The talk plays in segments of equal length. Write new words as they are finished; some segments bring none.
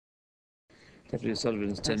Deputy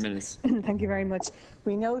Sullivan, 10 minutes. Thank you very much.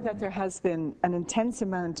 We know that there has been an intense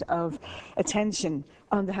amount of attention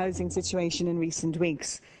on the housing situation in recent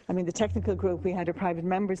weeks. I mean, the technical group, we had a private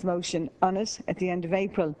members motion on it at the end of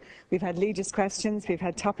April. We've had leaders' questions, we've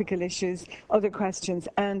had topical issues, other questions,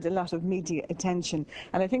 and a lot of media attention.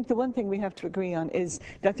 And I think the one thing we have to agree on is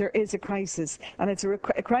that there is a crisis, and it's a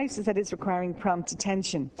crisis that is requiring prompt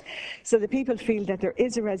attention. So the people feel that there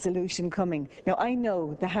is a resolution coming. Now, I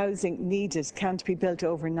know the housing needed can't be built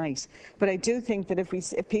overnight, but I do think that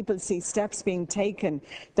if people see steps being taken,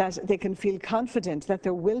 that they can feel confident that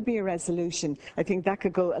there will be a resolution. I think that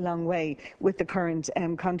could go a long way with the current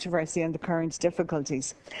controversy and the current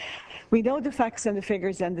difficulties. We know the facts and the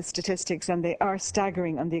figures and the statistics, and they are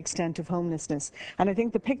staggering on the extent of homelessness. And I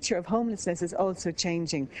think the picture of homelessness is also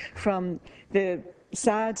changing from the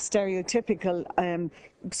sad, stereotypical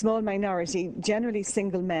small minority, generally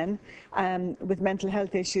single men with mental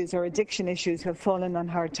health issues or addiction issues who have fallen on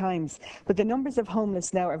hard times. But the numbers of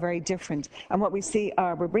homeless now are very different. And what we see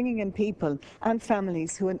are we're bringing in people and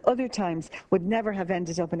families who in other times would never have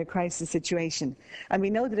ended up in a crisis situation. And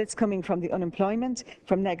we know that it's coming from the unemployment,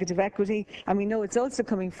 from negative equity, and we know it's also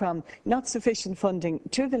coming from not sufficient funding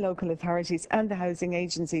to the local authorities and the housing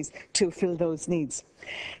agencies to fill those needs.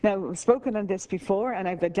 Now, we've spoken on this before, and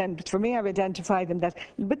I've identified them that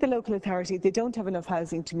with the local authority, they don't have enough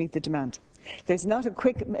housing to meet the demand. There's not a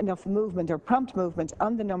quick enough movement or prompt movement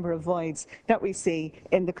on the number of voids that we see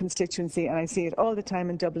in the constituency, and I see it all the time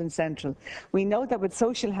in Dublin Central. We know that with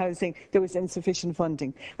social housing there was insufficient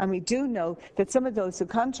funding, and we do know that some of those who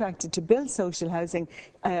contracted to build social housing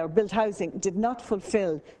or build housing did not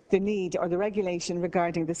fulfil the need or the regulation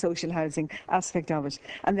regarding the social housing aspect of it.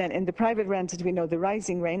 And then in the private rented, we know the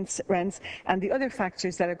rising rents and the other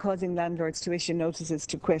factors that are causing landlords to issue notices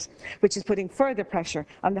to quit, which is putting further pressure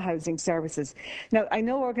on the housing services. Now, I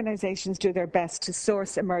know organisations do their best to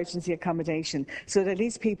source emergency accommodation so that at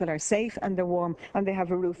least people are safe and they're warm and they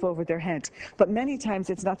have a roof over their head. But many times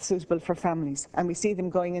it's not suitable for families, and we see them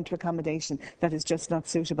going into accommodation that is just not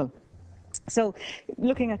suitable. So,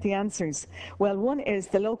 looking at the answers, well, one is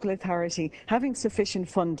the local authority having sufficient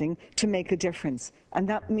funding to make a difference, and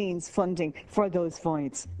that means funding for those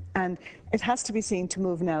voids. And it has to be seen to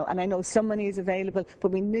move now, and I know some money is available,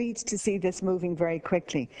 but we need to see this moving very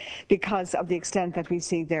quickly because of the extent that we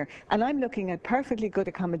see there. And I'm looking at perfectly good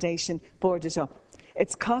accommodation boarded up.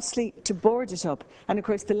 It's costly to board it up, and of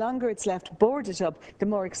course the longer it's left boarded up, the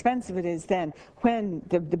more expensive it is then when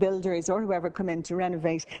the builders or whoever come in to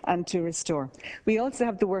renovate and to restore. We also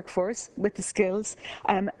have the workforce with the skills,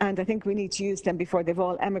 and I think we need to use them before they've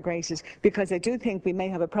all emigrated, because I do think we may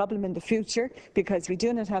have a problem in the future because we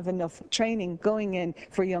do not have enough training going in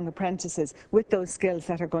for young apprentices with those skills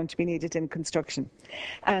that are going to be needed in construction.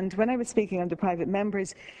 And when I was speaking on the private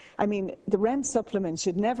members, I mean, the rent supplement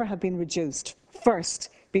should never have been reduced first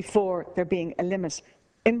before there being a limit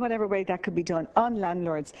in whatever way that could be done on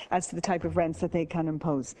landlords as to the type of rents that they can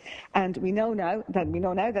impose. And we know now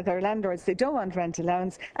that there are landlords, they don't want rent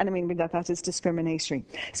allowance, and I mean that is discriminatory.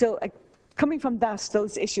 So coming from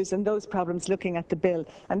those issues and those problems, looking at the bill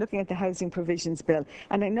and looking at the housing provisions bill,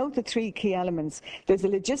 and I note the three key elements. There's a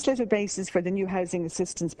legislative basis for the new housing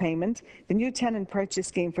assistance payment, the new tenant purchase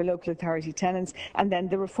scheme for local authority tenants, and then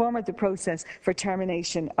the reform of the process for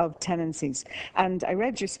termination of tenancies. And I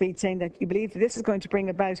read your speech saying that you believe that this is going to bring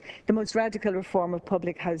about the most radical reform of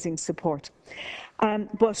public housing support.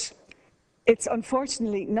 But it's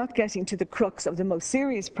unfortunately not getting to the crux of the most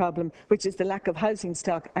serious problem, which is the lack of housing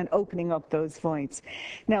stock and opening up those voids.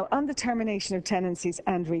 Now, on the termination of tenancies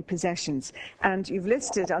and repossessions, and you've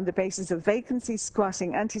listed on the basis of vacancy,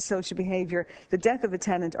 squatting, antisocial behaviour, the death of a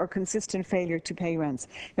tenant or consistent failure to pay rents.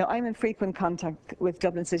 Now, I'm in frequent contact with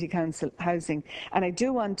Dublin City Council Housing, and I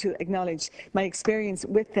do want to acknowledge my experience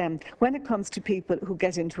with them when it comes to people who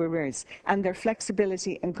get into arrears and their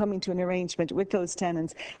flexibility in coming to an arrangement with those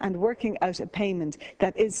tenants and working out a payment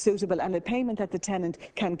that is suitable and a payment that the tenant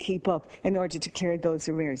can keep up in order to clear those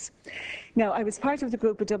arrears. Now, I was part of the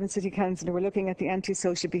group at Dublin City Council who were looking at the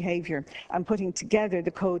antisocial behaviour and putting together the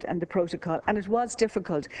code and the protocol, and it was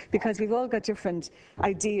difficult because we've all got different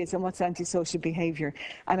ideas on what's antisocial behaviour,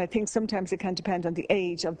 and I think sometimes it can depend on the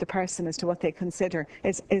age of the person as to what they consider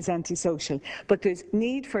is antisocial. But there's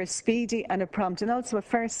need for a speedy and a prompt and also a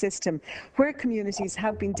fair system where communities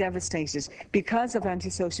have been devastated because of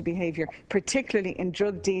antisocial behaviour, particularly in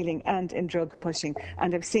drug dealing and in drug pushing,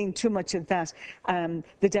 and I've seen too much of that,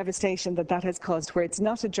 the devastation that has caused, where it's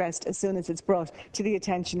not addressed as soon as it's brought to the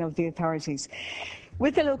attention of the authorities.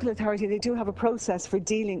 With the local authority, they do have a process for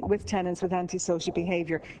dealing with tenants with antisocial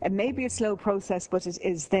behaviour. It may be a slow process, but it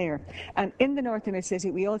is there. And in the North Inner City,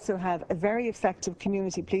 we also have a very effective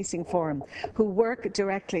community policing forum who work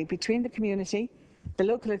directly between the community, the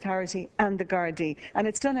local authority and the Gardaí, and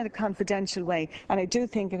it's done in a confidential way, and I do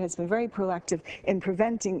think it has been very proactive in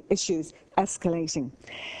preventing issues escalating.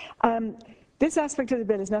 This aspect of the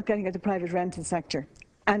bill is not getting at the private rental sector.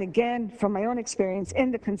 And again, from my own experience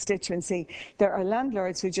in the constituency, there are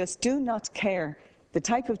landlords who just do not care the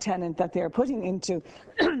type of tenant that they are putting into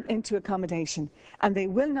accommodation, and they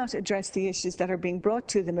will not address the issues that are being brought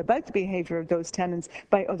to them about the behaviour of those tenants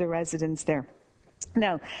by other residents there.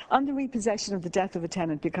 Now, on the repossession of the death of a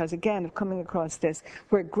tenant, because again, of coming across this,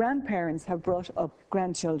 where grandparents have brought up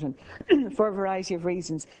grandchildren for a variety of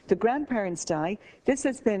reasons. The grandparents die. This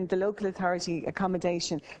has been the local authority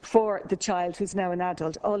accommodation for the child who's now an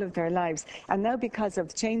adult all of their lives. And now, because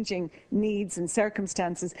of changing needs and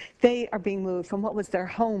circumstances, they are being moved from what was their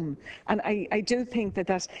home. And I do think that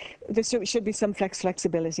there should be some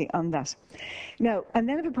flexibility on that. Now, and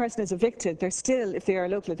then if a person is evicted, they're still, if they are a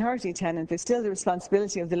local authority tenant, there's still the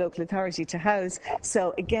responsibility of the local authority to house.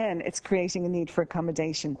 So again, it's creating a need for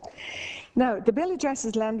accommodation. Now, the bill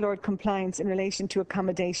addresses landlord compliance in relation to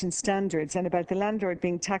accommodation standards and about the landlord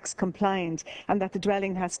being tax compliant and that the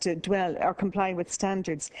dwelling has to dwell or comply with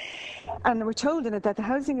standards. And we're told in it that the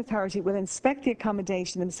housing authority will inspect the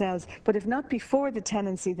accommodation themselves, but if not before the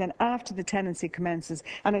tenancy, then after the tenancy commences.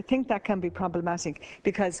 And I think that can be problematic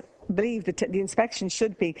because I believe that the inspection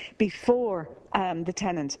should be before the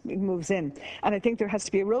tenant moves in. And I think there has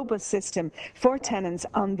to be a robust system for tenants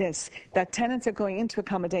on this, that tenants are going into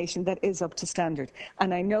accommodation that is up to standard.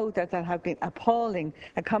 And I know that there have been appalling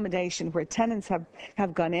accommodation where tenants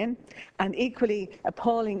have gone in, and equally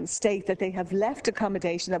appalling state that they have left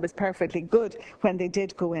accommodation that was perfectly good when they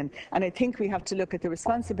did go in. And I think we have to look at the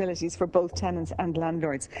responsibilities for both tenants and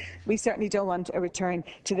landlords. We certainly don't want a return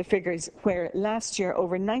to the figures where last year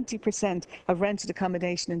over 90% of rented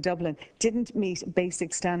accommodation in Dublin didn't meet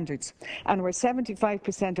basic standards, and where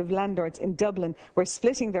 75% of landlords in Dublin were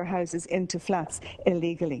splitting their houses into flats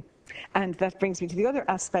illegally. And that brings me to the other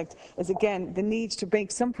aspect, is again the need to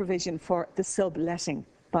make some provision for the subletting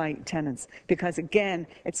by tenants, because again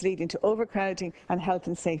it's leading to overcrowding and health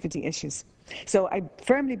and safety issues. So I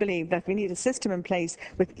firmly believe that we need a system in place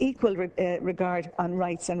with equal regard on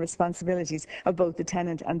rights and responsibilities of both the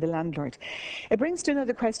tenant and the landlord. It brings to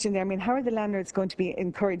another question there. I mean, how are the landlords going to be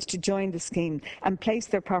encouraged to join the scheme and place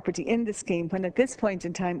their property in the scheme when at this point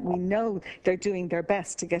in time we know they're doing their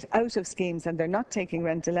best to get out of schemes and they're not taking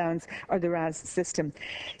rent allowance or the RAS system?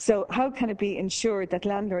 So how can it be ensured that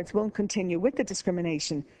landlords won't continue with the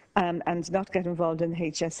discrimination and not get involved in the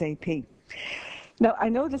HSAP? Now, I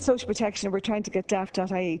know that Social Protection were trying to get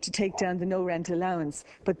daft.ie to take down the no rent allowance,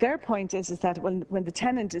 but their point is that when the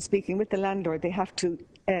tenant is speaking with the landlord, they have to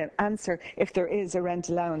answer if there is a rent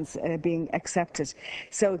allowance being accepted.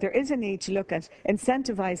 So there is a need to look at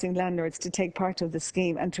incentivising landlords to take part of the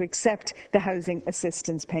scheme and to accept the housing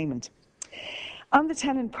assistance payment. On the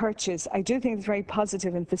tenant purchase, I do think it's very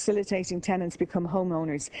positive in facilitating tenants become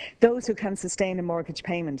homeowners, those who can sustain a mortgage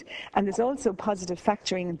payment. And there's also positive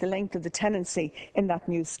factoring in the length of the tenancy in that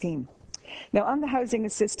new scheme. Now, on the housing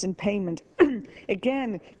assistance payment,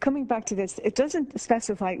 again, coming back to this, it doesn't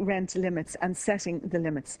specify rent limits and setting the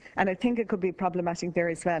limits. And I think it could be problematic there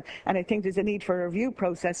as well. And I think there's a need for a review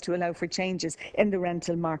process to allow for changes in the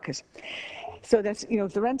rental market. So that, you know,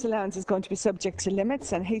 if the rent allowance is going to be subject to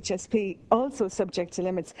limits and HSP also subject to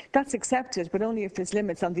limits, that's accepted, but only if there's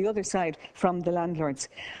limits on the other side from the landlords.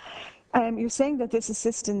 You're saying that this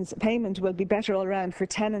assistance payment will be better all round for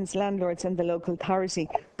tenants, landlords and the local authority,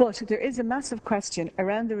 but there is a massive question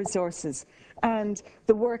around the resources and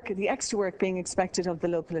the work, the extra work being expected of the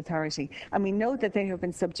local authority. And we know that they have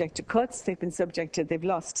been subject to cuts, they've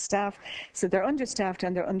lost staff, so they're understaffed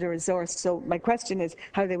and they're under-resourced. So my question is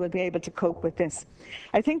how they will be able to cope with this.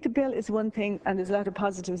 I think the bill is one thing and there's a lot of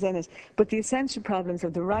positives in it, but the essential problems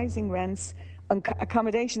of the rising rents,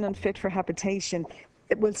 accommodation unfit for habitation,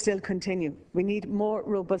 it will still continue. We need more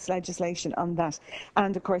robust legislation on that.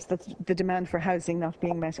 And of course, that's the demand for housing not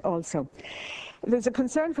being met also. There's a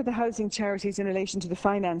concern for the housing charities in relation to the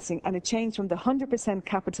financing and a change from the 100%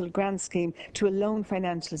 capital grant scheme to a loan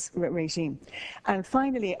financial regime. And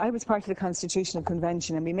finally, I was part of the Constitutional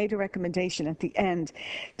Convention and we made a recommendation at the end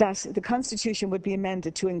that the Constitution would be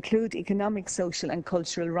amended to include economic, social and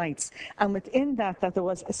cultural rights. And within that there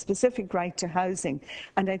was a specific right to housing.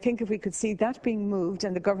 And I think if we could see that being moved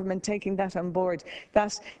and the government taking that on board,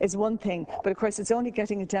 that is one thing. But of course, it's only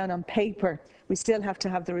getting it down on paper. We still have to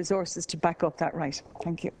have the resources to back up that right.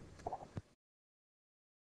 Thank you.